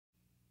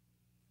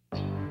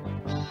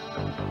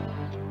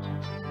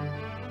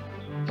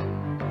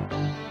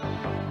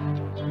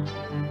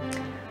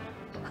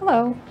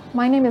Hello,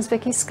 my name is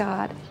Vicki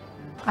Scott.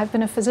 I've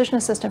been a physician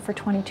assistant for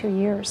 22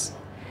 years.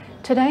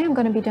 Today I'm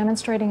going to be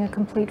demonstrating a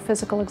complete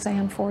physical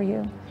exam for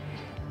you.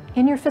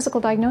 In your physical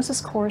diagnosis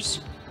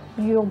course,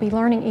 you'll be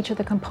learning each of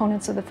the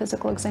components of the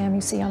physical exam you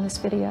see on this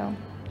video.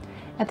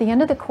 At the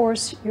end of the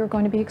course, you're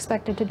going to be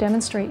expected to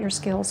demonstrate your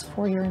skills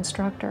for your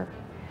instructor.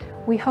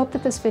 We hope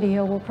that this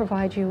video will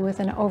provide you with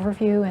an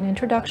overview and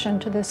introduction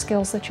to the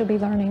skills that you'll be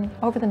learning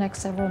over the next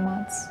several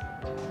months.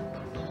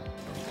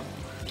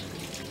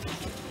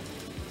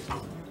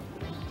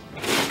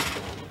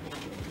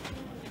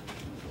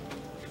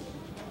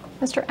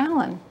 Mr.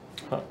 Allen,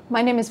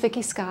 my name is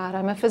Vicki Scott.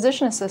 I'm a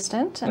physician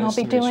assistant, and Nice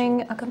I'll be to meet you.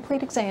 doing a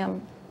complete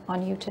exam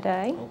on you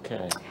today.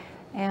 Okay.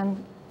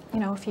 And,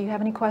 if you have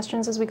any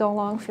questions as we go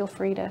along, feel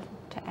free to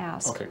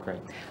ask. Okay, great.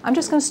 I'm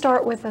just going to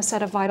start with a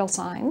set of vital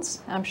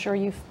signs. I'm sure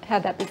you've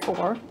had that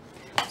before.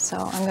 So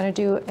I'm going to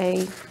do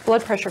a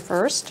blood pressure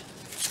first,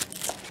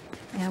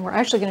 and we're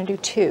actually going to do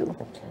two.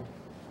 Okay.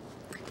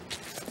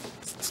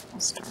 I'll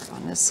start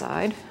on this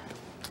side.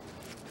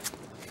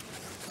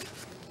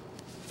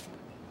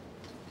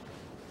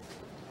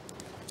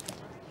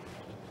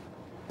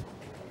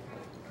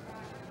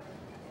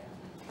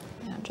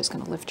 And I'm just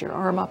going to lift your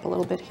arm up a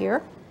little bit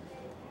here.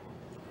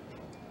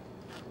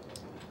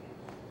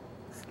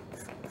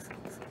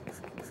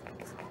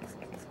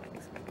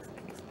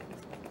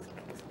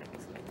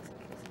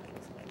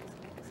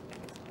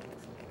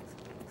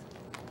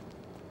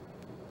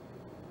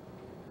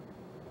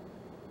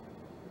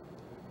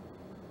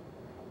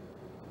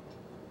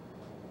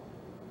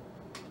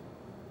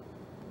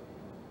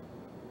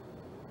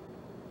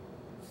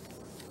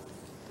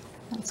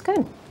 That's good.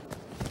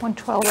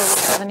 112 over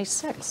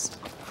 76.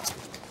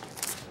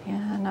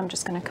 And I'm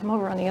just going to come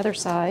over on the other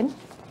side.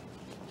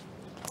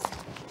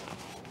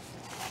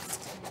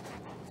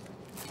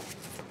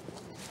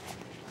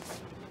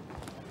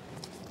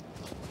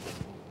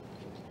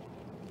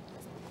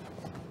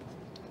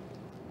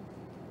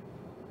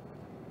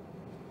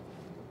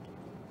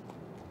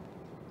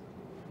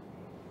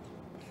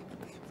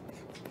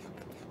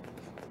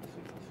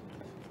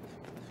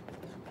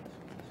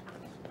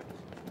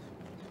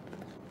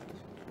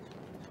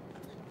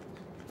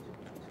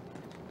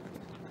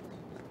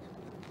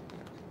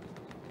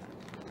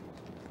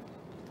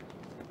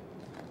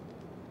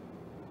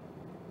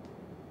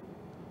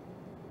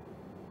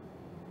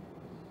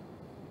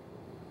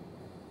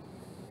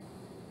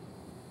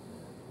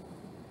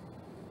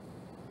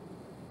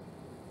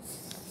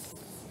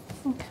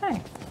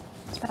 Okay,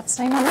 it's about the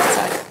same on that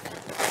side.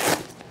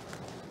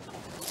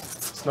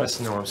 It's nice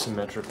to know I'm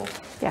symmetrical.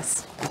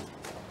 Yes.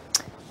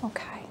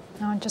 Okay,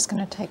 now I'm just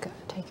going to take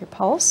your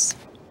pulse.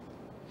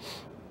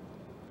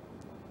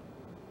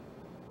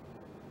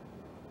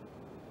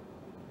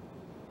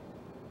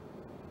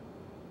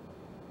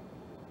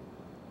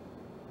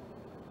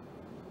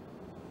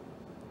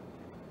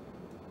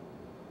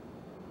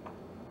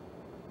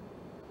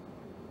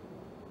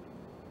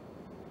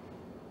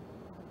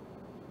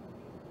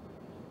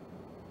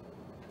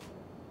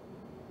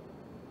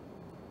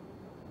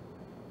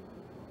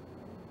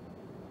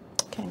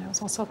 Okay, and I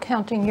was also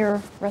counting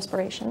your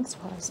respirations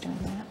while I was doing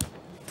that.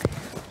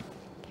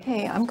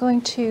 Okay, I'm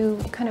going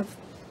to kind of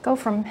go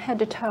from head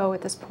to toe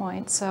at this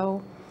point,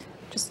 so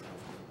just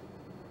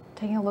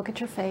taking a look at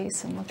your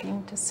face and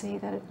looking to see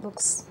that it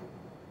looks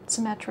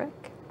symmetric.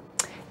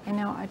 And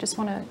now I just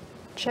want to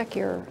check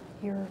your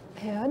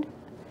head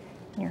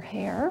and your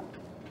hair.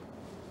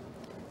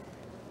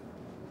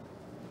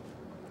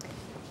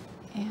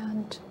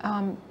 And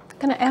I'm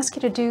going to ask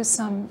you to do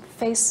some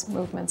face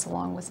movements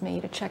along with me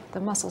to check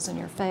the muscles in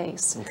your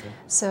face. Okay.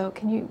 So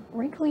can you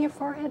wrinkle your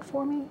forehead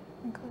for me?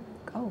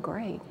 Oh,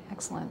 great.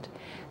 Excellent.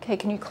 Okay,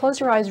 can you close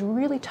your eyes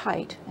really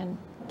tight and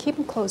keep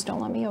them closed. Don't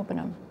let me open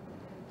them.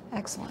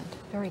 Excellent.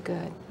 Very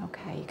good.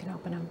 Okay, you can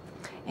open them.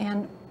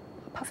 And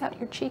puff out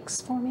your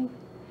cheeks for me.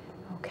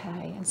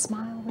 Okay, and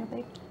smile real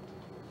big.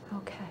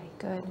 Okay,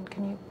 good. And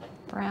can you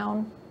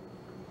frown?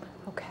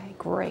 Okay,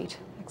 great.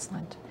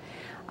 Excellent.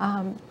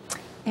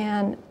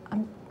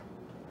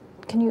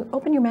 Can you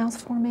open your mouth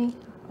for me?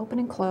 Open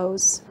and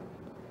close.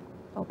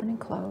 Open and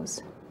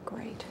close.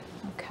 Great.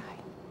 Okay.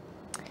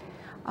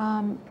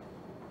 I'm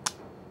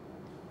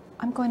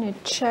going to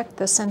check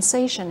the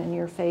sensation in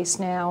your face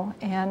now,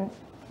 and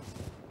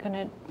going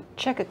to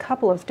check a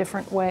couple of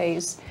different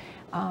ways.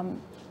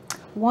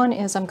 One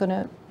is I'm going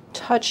to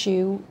touch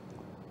you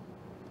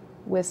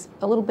with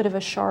a little bit of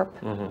a sharp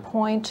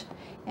point,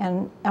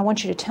 and I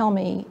want you to tell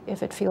me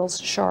if it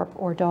feels sharp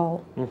or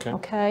dull. Okay.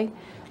 Okay?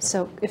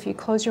 So if you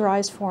close your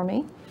eyes for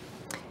me,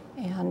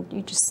 and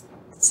you just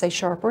say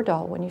sharp or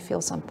dull when you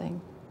feel something.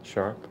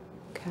 Sharp,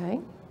 Okay?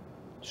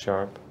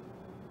 sharp,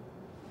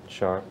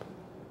 sharp,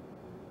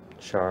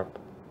 sharp,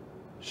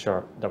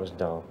 sharp. That was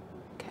dull.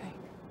 Okay.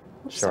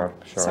 Oops,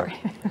 Sharp, sharp. Sorry.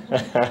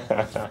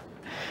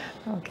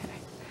 Okay.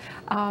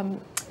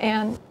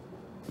 And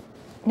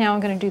now I'm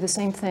going to do the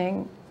same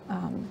thing,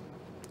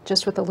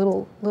 just with a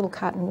little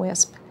cotton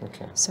wisp.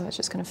 Okay. So it's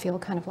just going to feel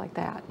kind of like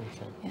that.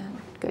 Okay. And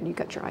good, you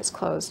got your eyes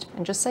closed.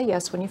 And just say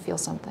yes when you feel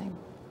something.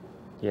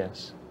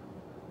 Yes.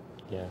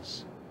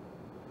 yes,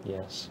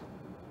 yes,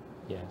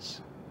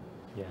 yes,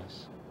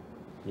 yes,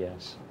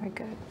 yes. Very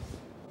good.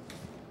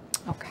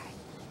 Okay.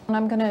 And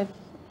I'm going to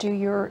do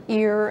your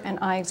ear and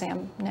eye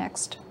exam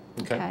next.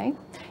 Okay.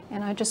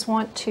 And I just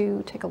want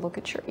to take a look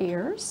at your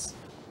ears.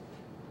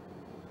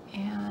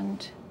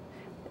 And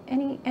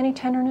any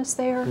tenderness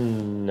there?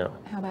 No.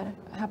 How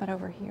about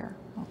over here?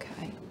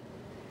 Okay.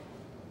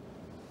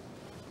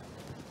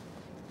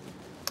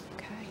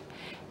 Okay.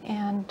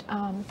 And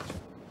I'm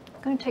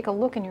going to take a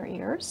look in your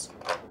ears.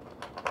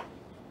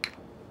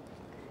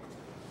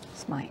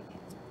 It's my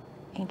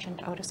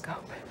ancient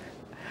otoscope.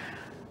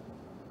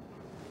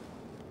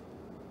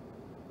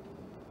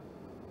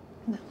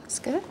 And that looks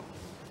good.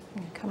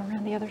 I'm going to come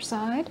around the other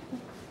side.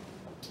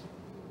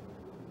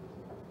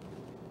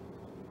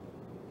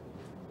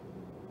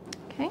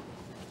 Okay.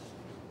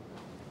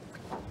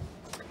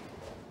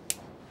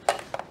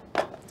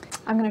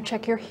 I'm going to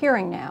check your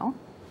hearing now,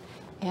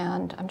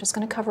 and I'm just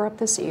going to cover up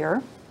this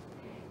ear.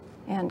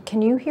 And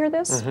can you hear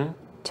this? Mm-hmm.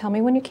 Tell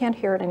me when you can't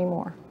hear it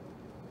anymore.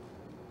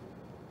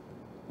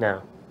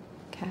 Now.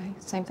 Okay,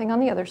 same thing on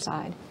the other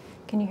side.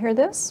 Can you hear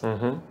this?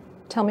 Mm-hmm.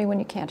 Tell me when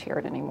you can't hear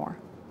it anymore.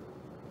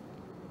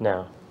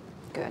 Now.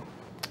 Good.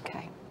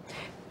 Okay.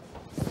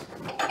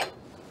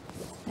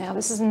 Now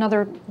this is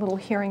another little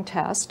hearing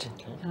test.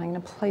 Okay. And I'm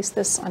going to place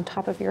this on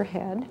top of your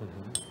head.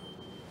 Mm-hmm.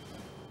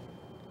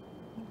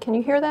 Can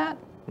you hear that?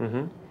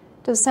 Mm-hmm.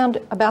 Does it sound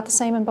about the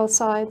same on both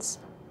sides?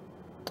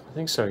 I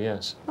think so,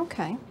 yes.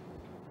 Okay.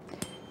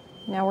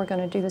 Now we're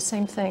going to do the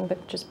same thing,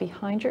 but just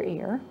behind your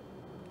ear.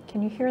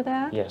 Can you hear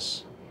that?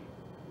 Yes.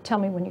 Tell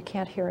me when you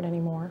can't hear it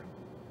anymore.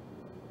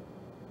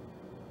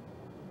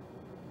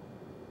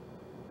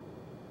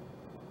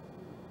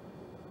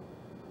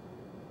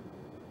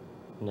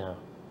 Now.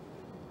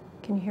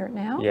 Can you hear it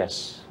now?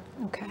 Yes.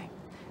 Okay.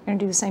 We're going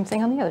to do the same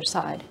thing on the other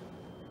side.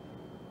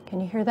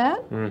 Can you hear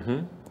that?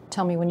 Mm-hmm.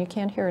 Tell me when you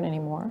can't hear it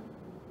anymore.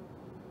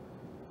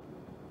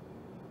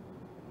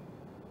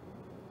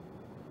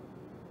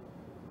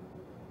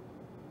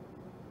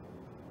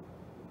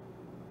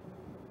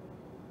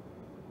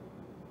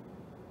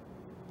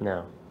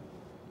 Now.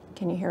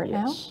 Can you hear it Yes.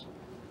 now?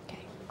 Okay,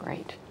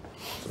 great.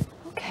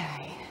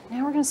 Okay,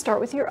 now we're going to start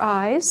with your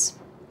eyes.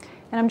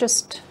 And I'm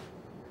just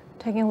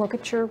taking a look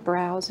at your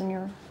brows and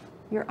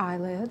your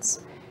eyelids.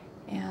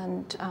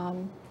 And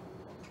I'm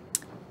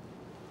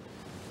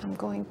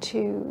going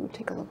to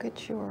take a look at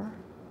the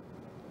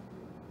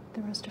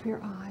rest of your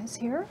eyes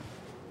here.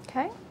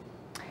 Okay?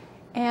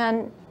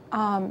 And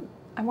I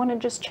want to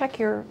just check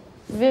your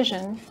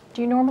vision.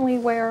 Do you normally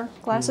wear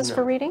glasses No.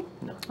 for reading?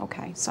 No.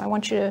 Okay, so I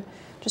want you to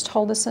just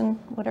hold this in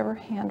whatever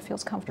hand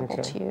feels comfortable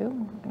Okay. to you.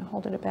 I'm going to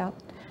hold it about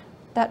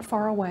that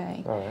far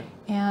away. All right.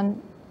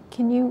 And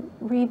can you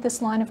read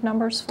this line of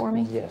numbers for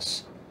me?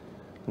 Yes.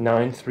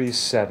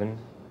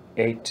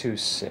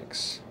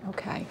 937-826.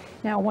 Okay.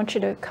 Now I want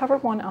you to cover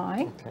one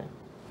eye. Okay.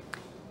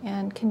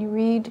 And can you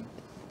read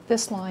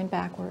this line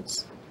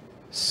backwards?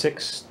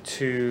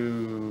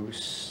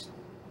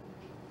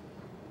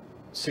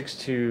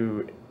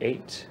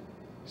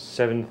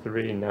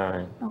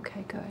 628-739.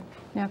 Okay, good.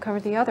 Now cover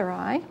the other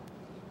eye.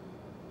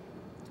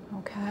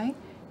 Okay.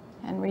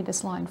 And read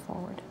this line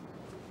forward.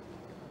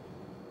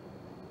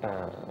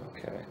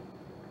 Okay.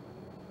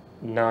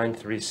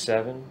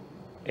 937-826.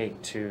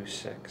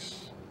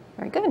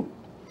 Very good.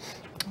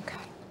 Okay.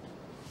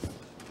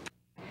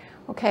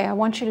 Okay, I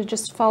want you to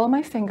just follow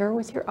my finger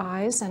with your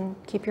eyes and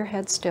keep your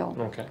head still.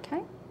 Okay.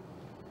 Okay?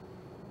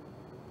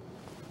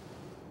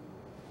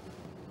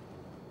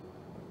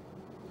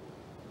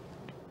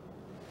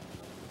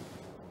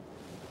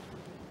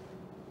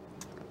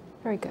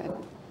 Very good.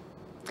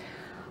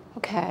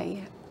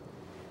 Okay.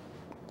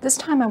 This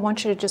time I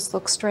want you to just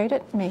look straight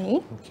at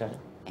me, Okay.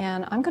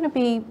 and I'm going to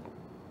be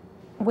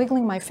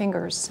wiggling my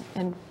fingers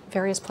in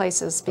various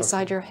places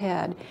beside your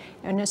head.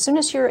 And as soon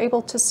as you're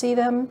able to see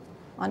them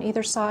on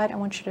either side, I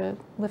want you to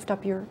lift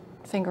up your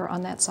finger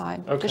on that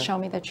side Okay. to show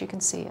me that you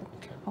can see it.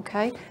 Okay.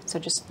 Okay? So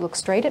just look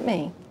straight at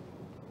me.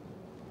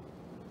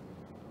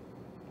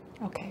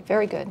 Okay,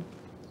 very good.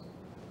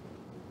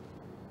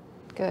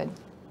 Good.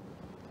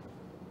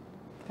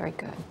 Very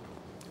good.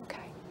 Okay.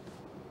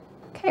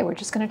 Okay, we're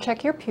just going to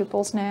check your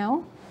pupils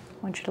now.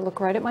 I want you to look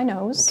right at my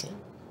nose. Okay.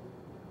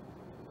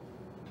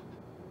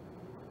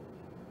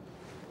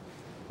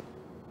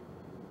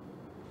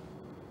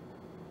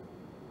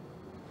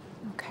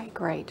 Okay,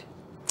 great.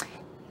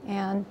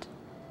 And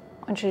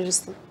I want you to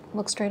just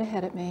look straight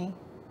ahead at me.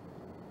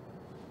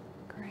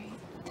 Great.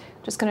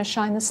 Just going to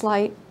shine this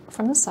light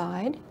from the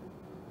side.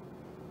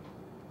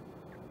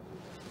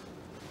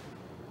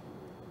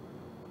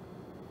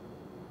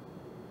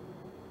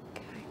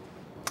 Okay.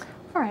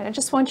 All right, I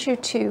just want you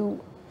to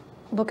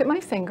look at my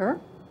finger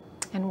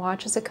and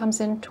watch as it comes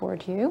in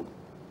toward you.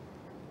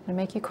 I'm going to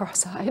make you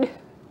cross-eyed.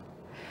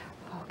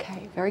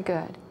 Okay, very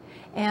good.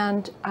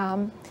 And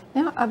now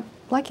I'd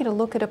like you to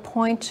look at a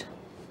point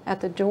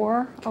at the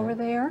door over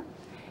there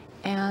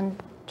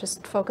and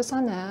just focus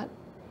on that.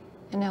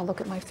 And now look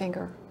at my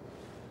finger.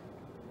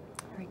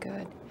 Very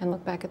good. And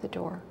look back at the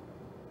door.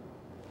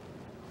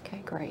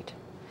 Okay, great.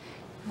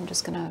 I'm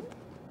just going to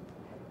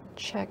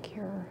check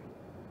your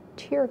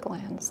tear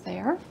glands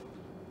there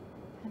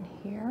and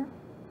here.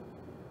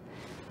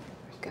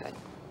 Very good.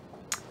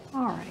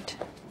 All right.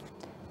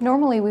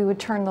 Normally we would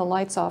turn the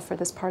lights off for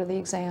this part of the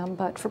exam,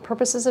 but for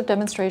purposes of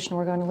demonstration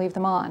we're going to leave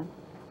them on.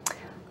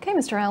 Okay,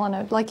 Mr. Allen,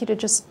 I'd like you to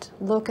just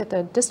look at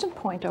the distant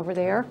point over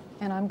there,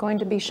 and I'm going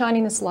to be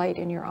shining this light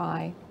in your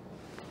eye.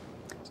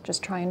 So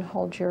just try and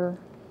hold your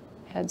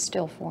head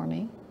still for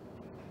me.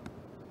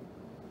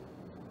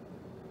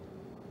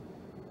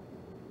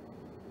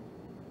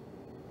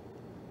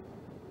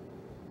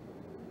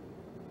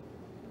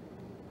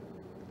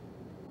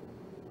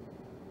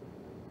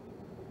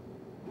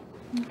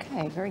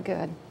 Okay, very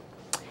good.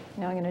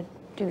 Now I'm going to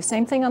do the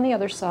same thing on the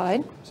other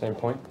side. Same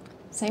point?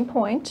 Same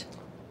point.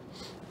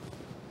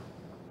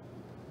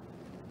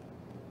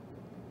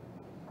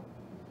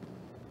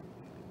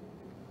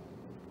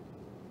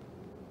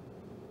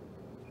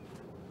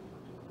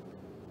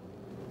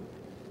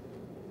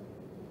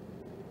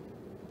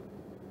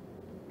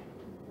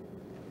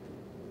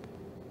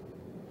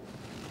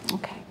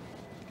 Okay.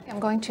 I'm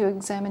going to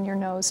examine your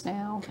nose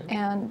now,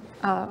 and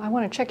I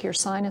want to check your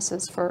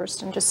sinuses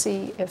first and just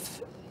see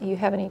if you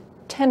have any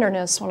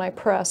tenderness when I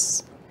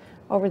press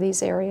over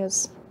these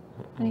areas.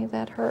 Any of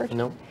that hurt?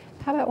 No.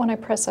 How about when I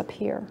press up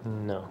here?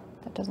 No.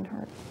 That doesn't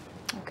hurt.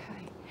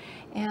 Okay.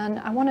 And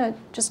I want to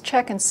just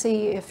check and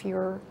see if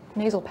your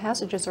nasal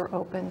passages are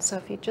open. So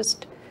if you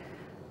just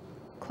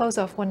close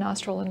off one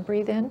nostril and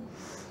breathe in.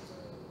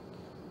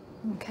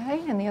 Okay,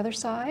 and the other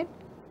side.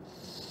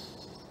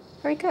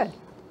 Very good.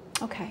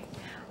 Okay.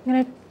 I'm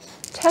going to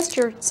test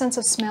your sense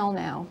of smell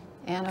now.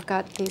 And I've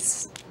got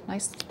these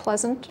nice,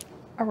 pleasant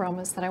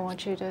aromas that I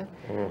want you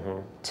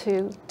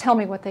to tell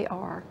me what they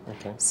are.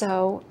 Okay.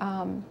 So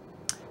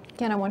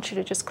again, I want you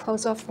to just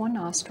close off one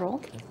nostril.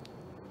 Okay.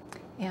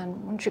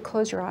 And why don't you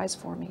close your eyes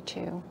for me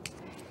too.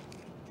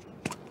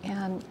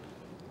 And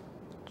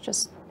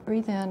just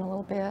breathe in a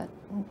little bit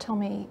and tell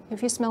me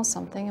if you smell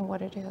something and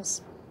what it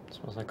is. It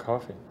smells like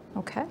coffee.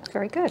 Okay,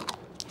 very good.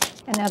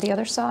 And now the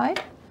other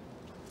side.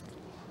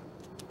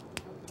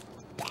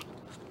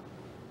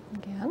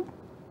 Again.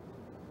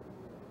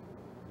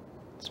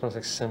 It smells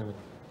like cinnamon.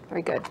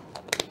 Very good.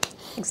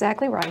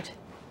 Exactly right.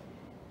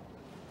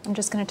 I'm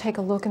just going to take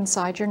a look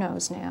inside your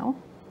nose now.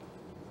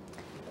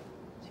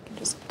 So you can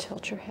just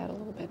tilt your head a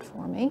little bit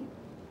for me.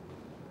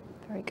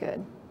 Very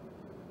good.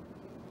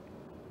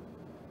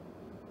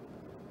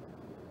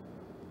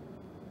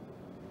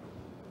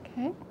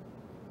 Okay.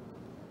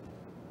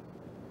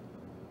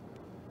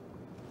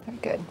 Very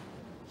good.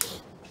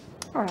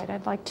 All right,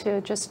 I'd like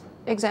to just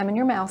examine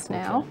your mouth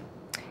now.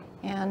 Okay.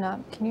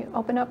 And can you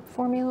open up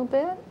for me a little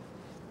bit?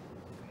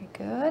 Very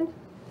good.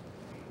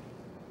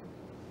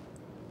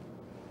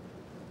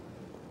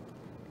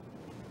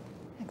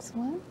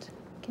 Excellent.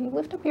 Can you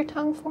lift up your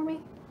tongue for me?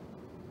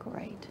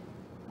 Great.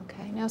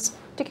 Okay, now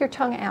stick your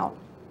tongue out.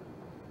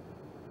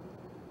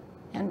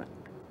 And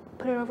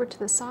put it over to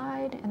the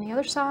side and the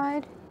other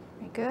side.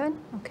 Very good.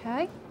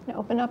 Okay. Now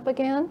open up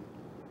again.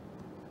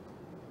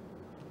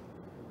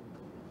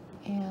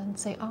 And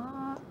say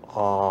ah.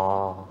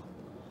 Ah.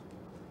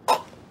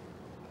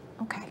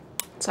 Okay.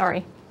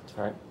 Sorry. That's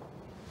all right.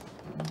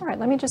 All right,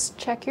 let me just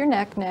check your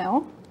neck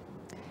now.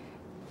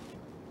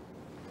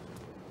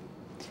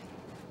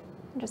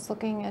 I'm just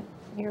looking at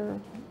your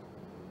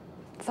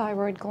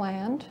thyroid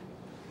gland,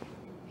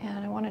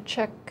 and I want to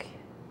check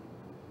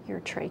your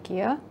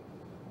trachea.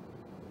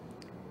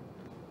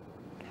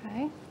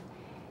 Okay.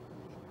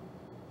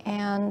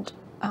 And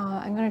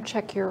I'm going to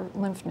check your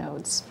lymph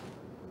nodes.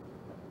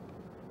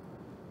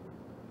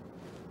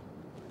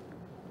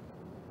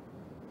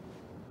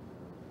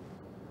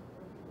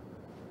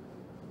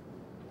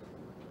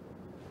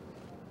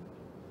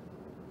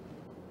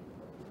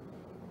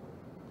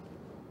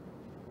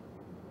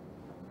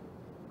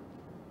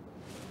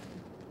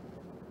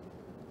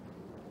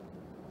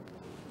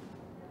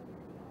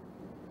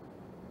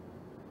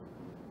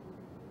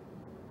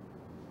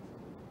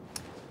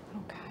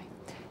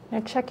 I'm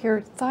going to check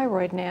your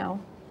thyroid now.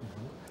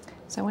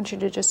 So I want you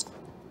to just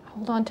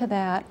hold on to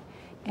that.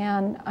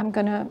 And I'm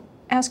going to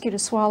ask you to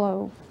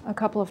swallow a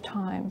couple of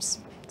times.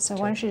 So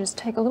why don't you just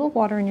take a little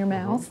water in your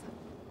mouth.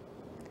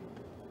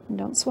 And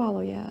don't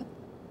swallow yet.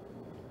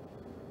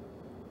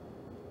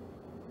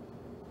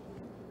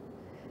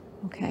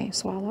 Okay,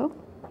 swallow.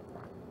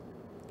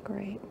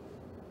 Great.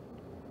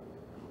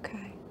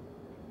 Okay.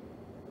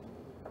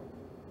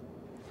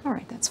 All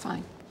right, that's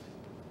fine.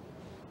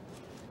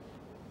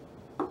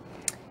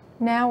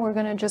 Now we're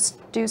going to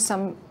just do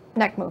some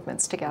neck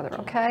movements together,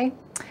 okay?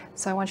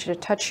 So I want you to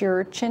touch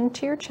your chin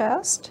to your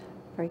chest.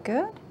 Very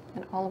good.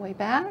 And all the way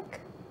back.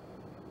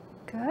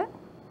 Good.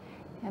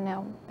 And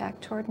now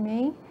back toward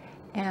me.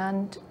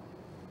 And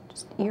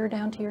just ear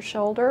down to your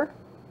shoulder.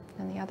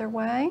 And the other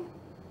way.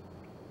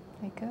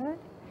 Very good.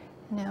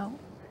 Now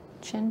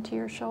chin to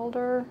your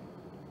shoulder.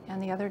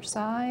 And the other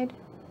side.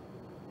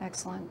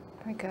 Excellent.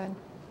 Very good.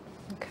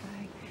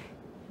 Okay.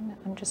 And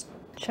I'm just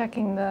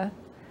checking the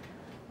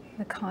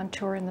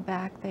contour in the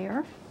back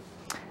there.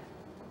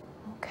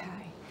 Okay.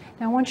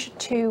 Now I want you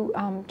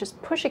to just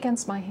push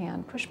against my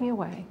hand. Push me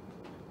away.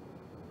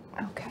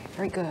 Okay,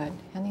 very good.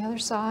 And the other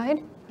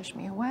side, push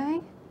me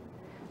away.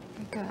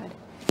 Very good.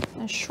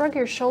 And shrug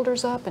your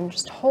shoulders up and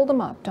just hold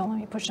them up. Don't let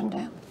me push them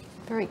down.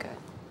 Very good.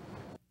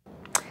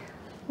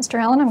 Mr.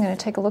 Allen, I'm going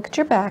to take a look at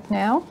your back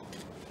now.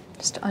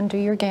 Just undo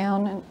your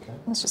gown and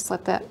let's just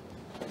let that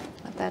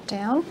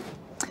down.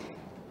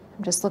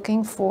 I'm just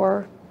looking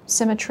for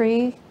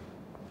symmetry,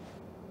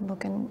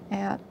 looking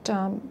at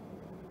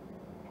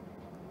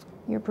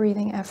your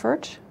breathing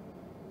effort.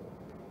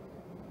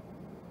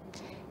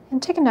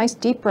 And take a nice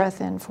deep breath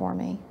in for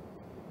me.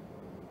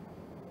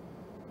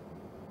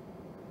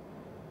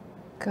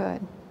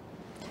 Good.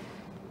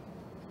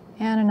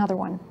 And another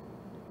one.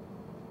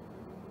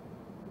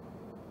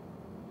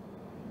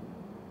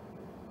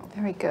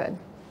 Very good.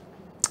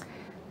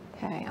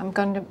 Okay, I'm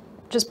going to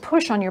just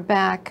push on your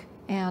back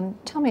and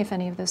tell me if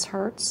any of this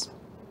hurts.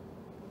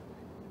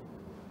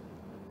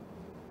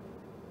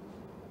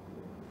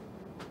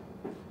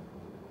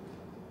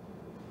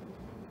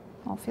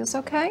 All feels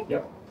okay?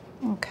 Yep.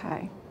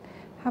 Okay.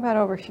 How about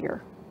over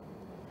here?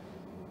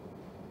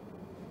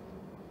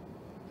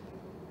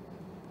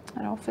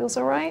 That all feels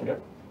all right?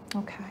 Yep.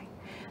 Okay.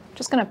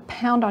 Just going to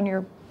pound on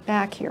your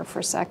back here for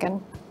a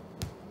second.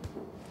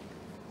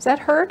 Does that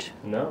hurt?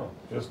 No,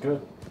 feels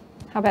good.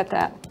 How about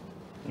that?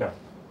 No.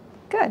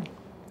 Good.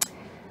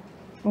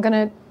 I'm going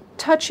to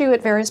touch you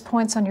at various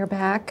points on your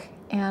back,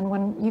 and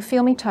when you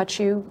feel me touch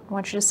you, I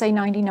want you to say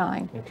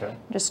 99. Okay.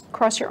 Just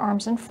cross your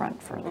arms in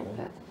front for a little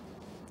Okay. bit.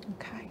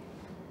 Okay.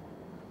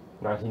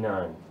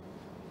 99.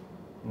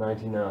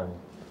 99.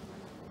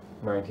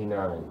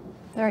 99.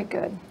 Very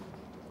good.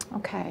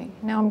 Okay.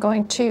 Now I'm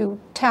going to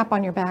tap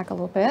on your back a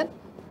little bit.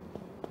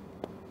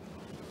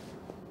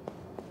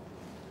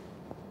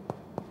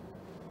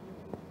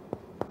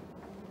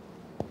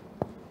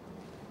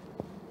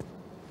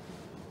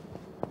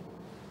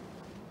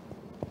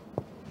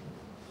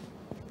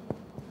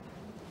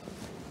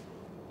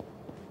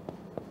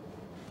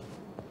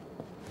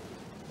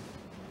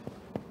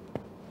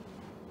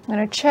 I'm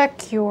going to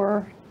check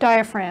your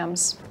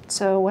diaphragms.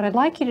 So what I'd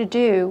like you to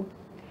do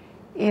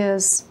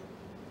is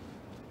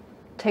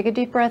take a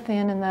deep breath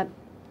in and let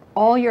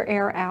all your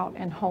air out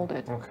and hold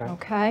it. Okay.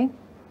 Okay?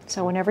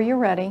 So whenever you're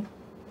ready.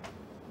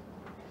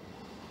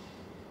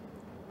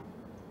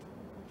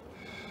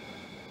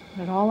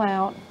 Let it all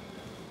out.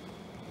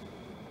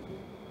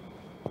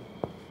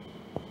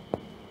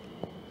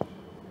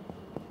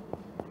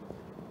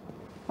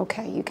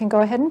 Okay, you can go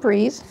ahead and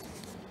breathe.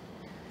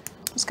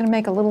 I'm just going to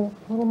make a little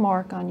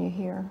mark on you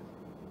here.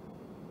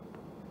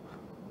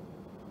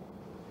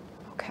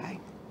 Okay.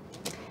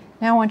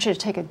 Now I want you to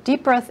take a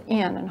deep breath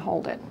in and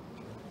hold it.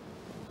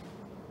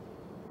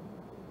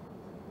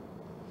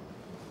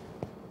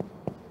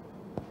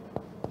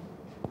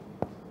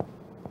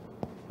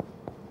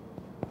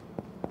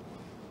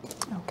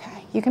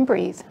 Okay, you can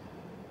breathe.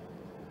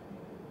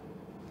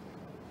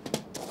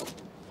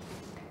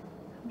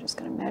 I'm just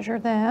going to measure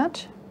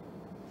that.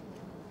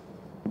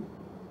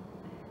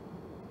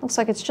 Looks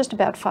like it's just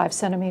about 5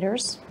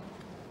 centimeters.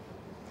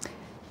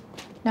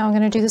 Now I'm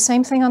going to do the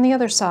same thing on the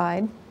other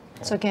side.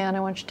 So again,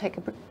 I want you to take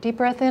a deep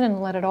breath in and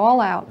let it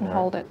all out and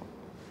hold it.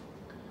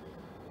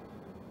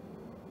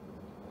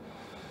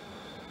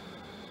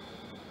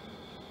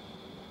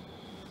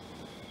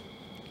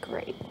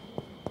 Great.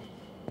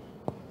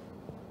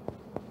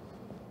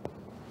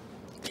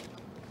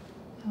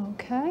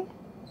 Okay,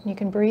 you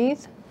can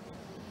breathe.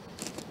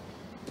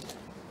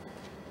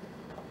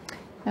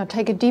 Now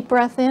take a deep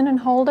breath in and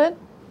hold it.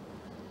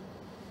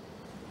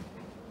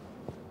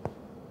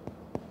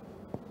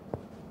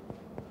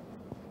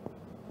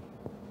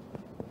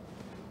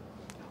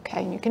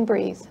 Okay, and you can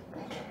breathe.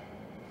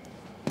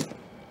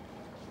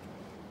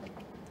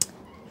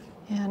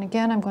 And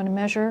again, I'm going to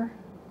measure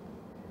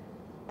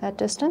that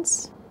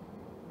distance,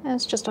 and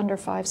it's just under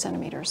 5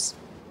 centimeters.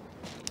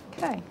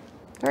 Okay,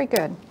 very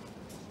good.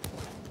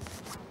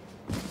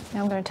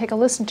 Now I'm going to take a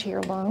listen to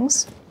your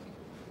lungs.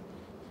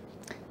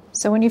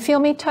 So when you feel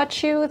me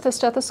touch you with the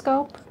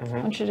stethoscope, I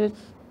want you to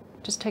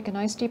just take a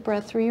nice deep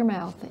breath through your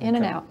mouth, in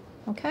and out,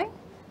 okay?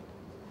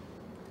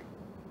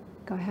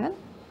 Go ahead.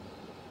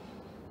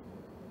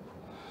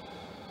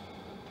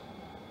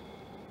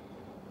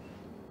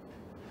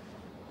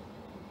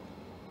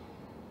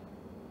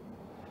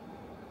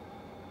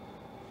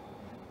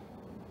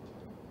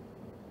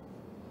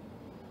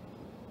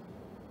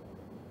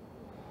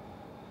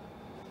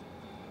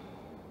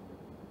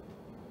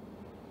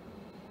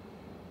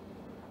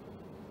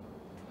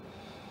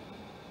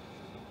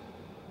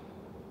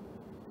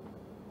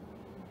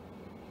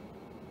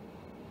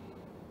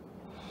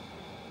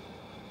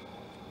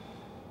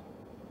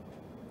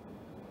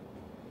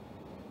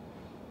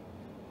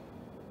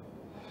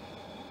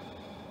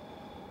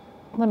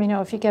 Let me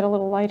know if you get a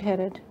little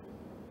lightheaded.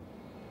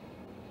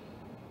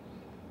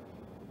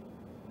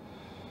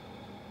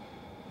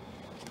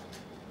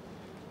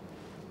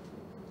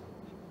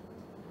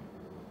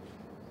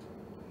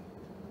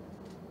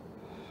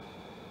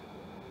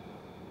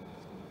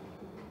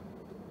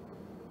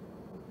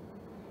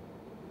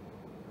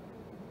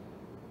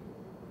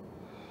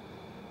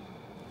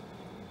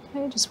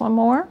 Okay, just one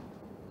more.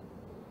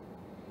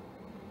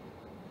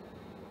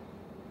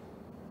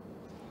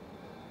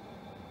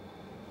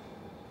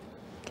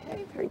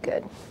 Okay, very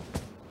good.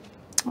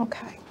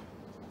 Okay.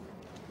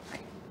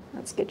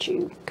 Let's get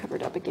you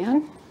covered up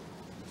again.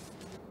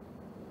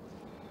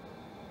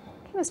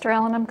 Okay, Mr.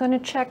 Allen, I'm going to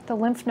check the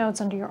lymph nodes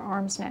under your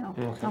arms now.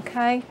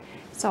 Okay?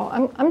 So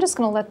I'm just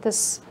going to let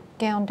this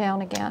gown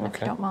down again,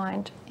 if you don't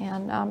mind.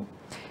 And what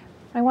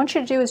I want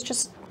you to do is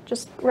just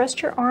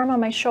rest your arm on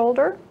my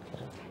shoulder.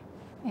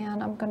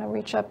 And I'm going to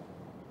reach up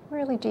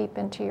really deep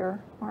into your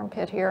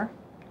armpit here.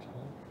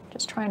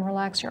 Just try and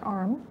relax your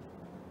arm.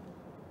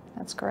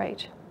 That's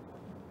great.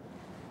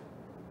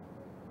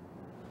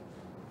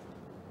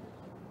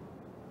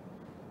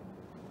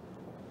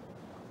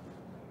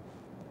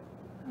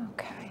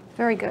 Okay,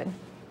 very good.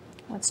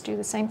 Let's do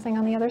the same thing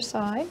on the other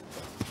side.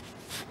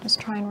 Just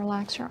try and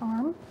relax your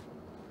arm.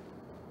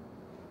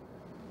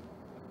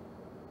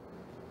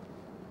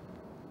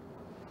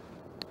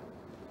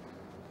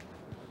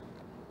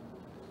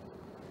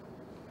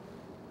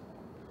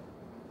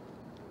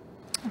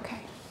 Okay,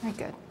 very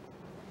good.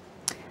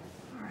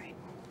 All right,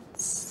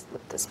 let's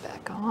slip this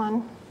back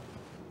on.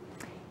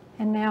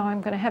 And now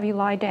I'm going to have you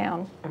lie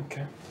down.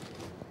 Okay.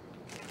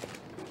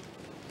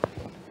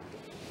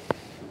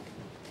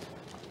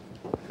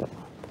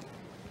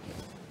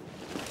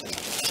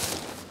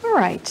 All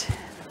right.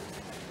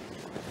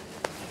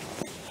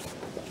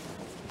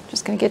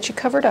 Just going to get you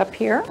covered up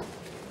here.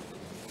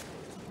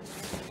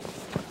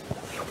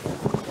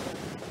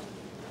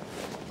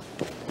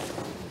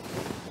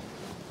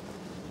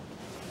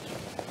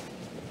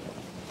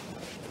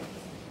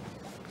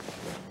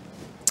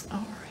 All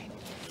right.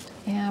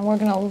 And we're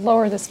going to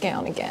lower this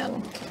gown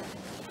again.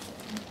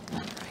 All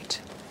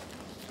right.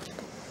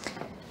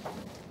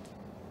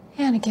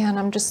 And again,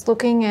 I'm just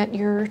looking at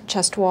your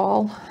chest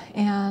wall,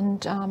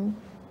 and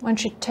why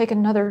don't you take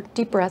another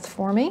deep breath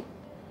for me?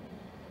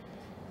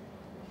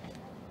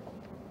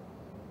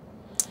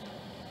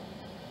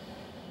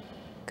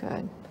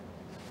 Good.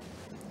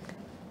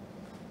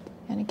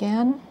 And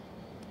again.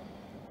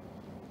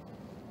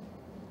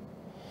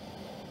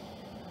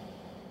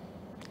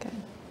 Good.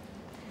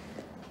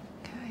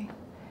 Okay.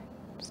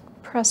 Just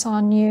press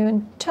on you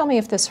and tell me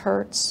if this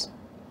hurts.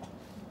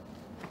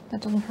 That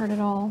doesn't hurt at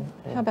all.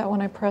 How about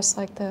when I press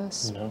like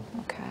this? No.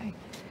 Okay.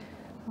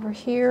 Over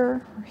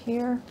here, or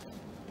here.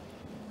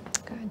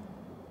 Good.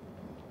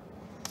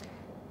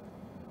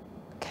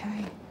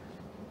 Okay.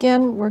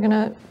 Again,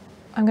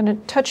 I'm gonna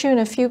touch you in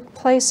a few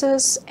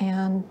places,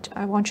 and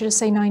I want you to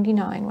say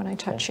 99 when I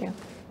touch you.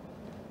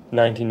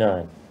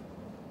 99.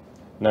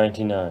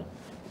 99.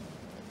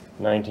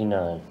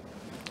 99.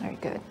 Very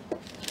good.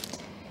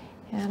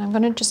 And I'm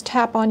gonna just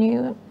tap on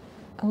you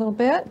a little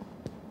bit.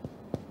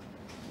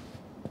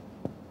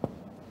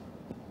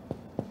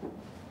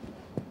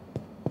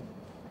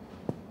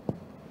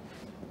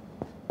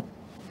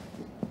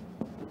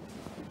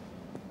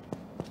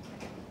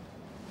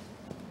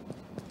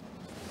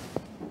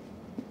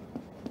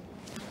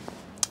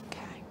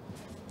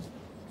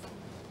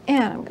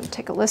 And I'm going to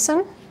take a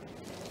listen.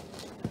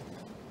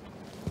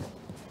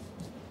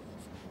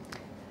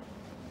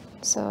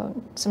 So,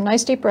 some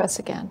nice deep breaths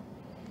again.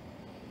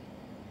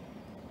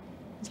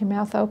 Is your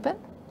mouth open?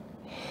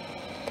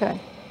 Good.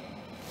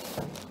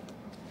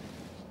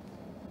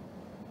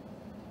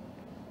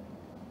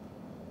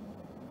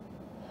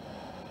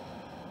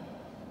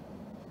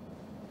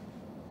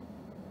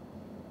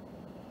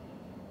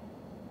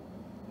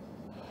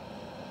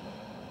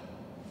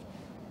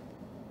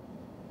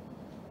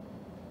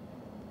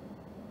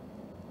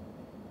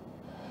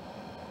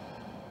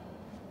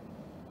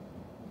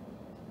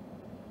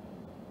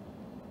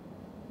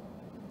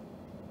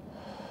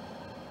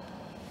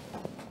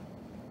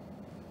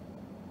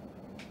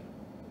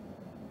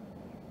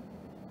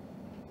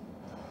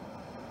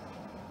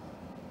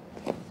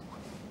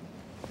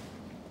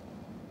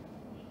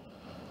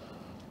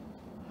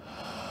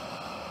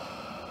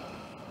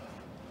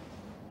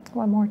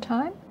 One more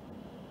time.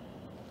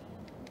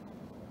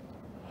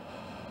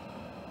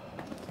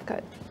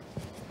 Good.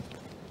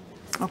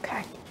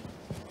 Okay.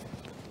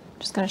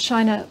 Just going to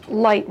shine a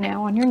light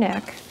now on your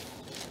neck.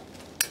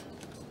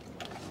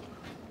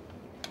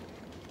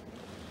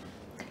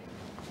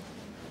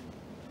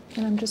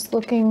 And I'm just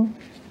looking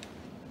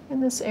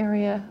in this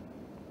area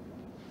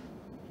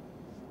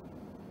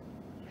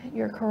at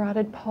your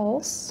carotid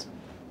pulse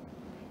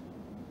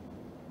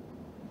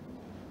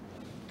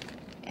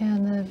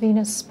and the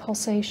venous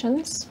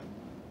pulsations.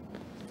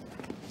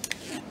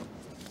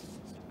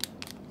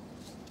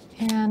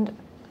 And I'm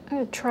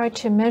going to try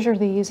to measure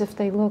these if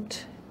they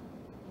looked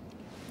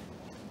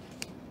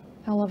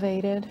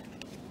elevated.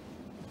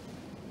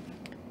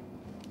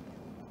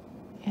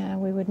 And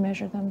we would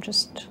measure them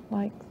just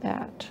like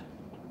that.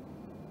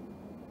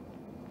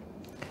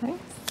 Okay.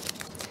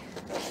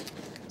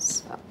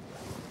 So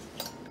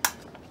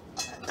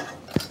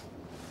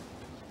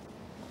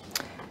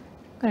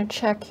I'm going to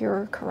check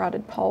your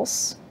carotid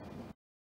pulse.